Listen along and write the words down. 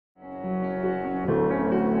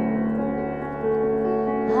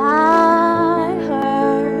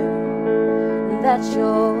that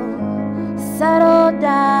you're settled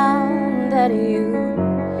down, that you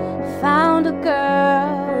found a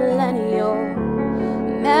girl and you're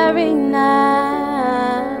married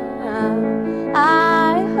now.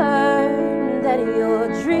 I heard that your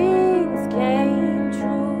dreams came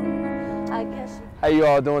true. I guess How you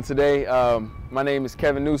all doing today? My name is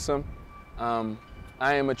Kevin Newsome. I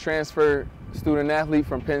am a transfer student athlete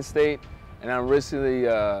from Penn State, and I've recently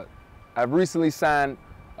signed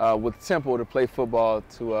with Temple to play football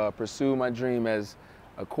to pursue my dream as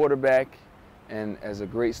a quarterback and as a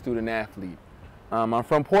great student athlete. I'm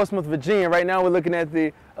from Portsmouth, Virginia. Right now we're looking at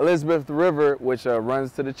the Elizabeth River, which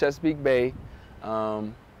runs to the Chesapeake Bay,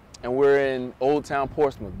 and we're in Old Town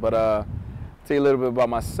Portsmouth. But tell you a little bit about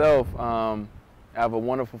myself. I have a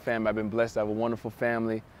wonderful family. I've been blessed to have a wonderful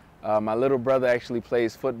family. My little brother actually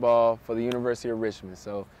plays football for the University of Richmond,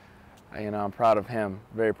 so I'm proud of him,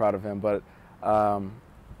 very proud of him. But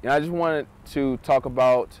I just wanted to talk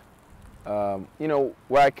about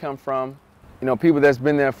where I come from. People that's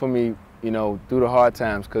been there for me, through the hard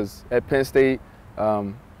times. Because at Penn State,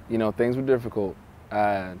 things were difficult.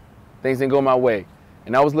 Things didn't go my way,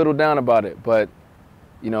 and I was a little down about it. But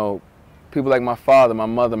people like my father, my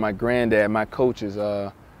mother, my granddad, my coaches,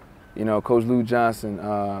 Coach Lou Johnson,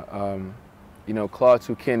 Claude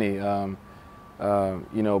Tukini,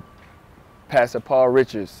 Pastor Paul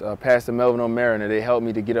Richards, Pastor Melvin O'Mariner, they helped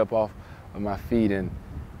me to get up off of my feet and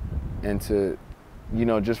to,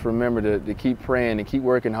 just remember to keep praying and keep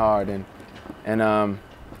working hard. And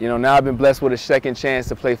now I've been blessed with a second chance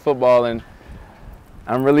to play football, and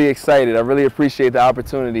I'm really excited. I really appreciate the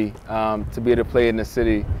opportunity to be able to play in the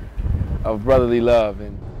city of brotherly love.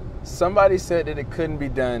 And somebody said that it couldn't be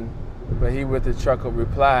done, but he with a chuckle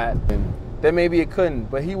replied, and that maybe it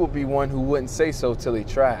couldn't, but he would be one who wouldn't say so till he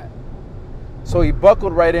tried. So he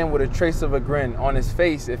buckled right in with a trace of a grin on his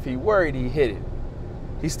face. If he worried, he hid it.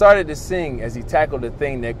 He started to sing as he tackled the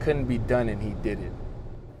thing that couldn't be done, and he did it.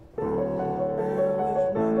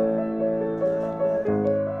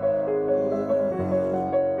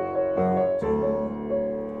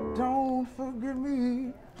 Don't forget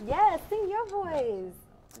me. yes, sing your voice.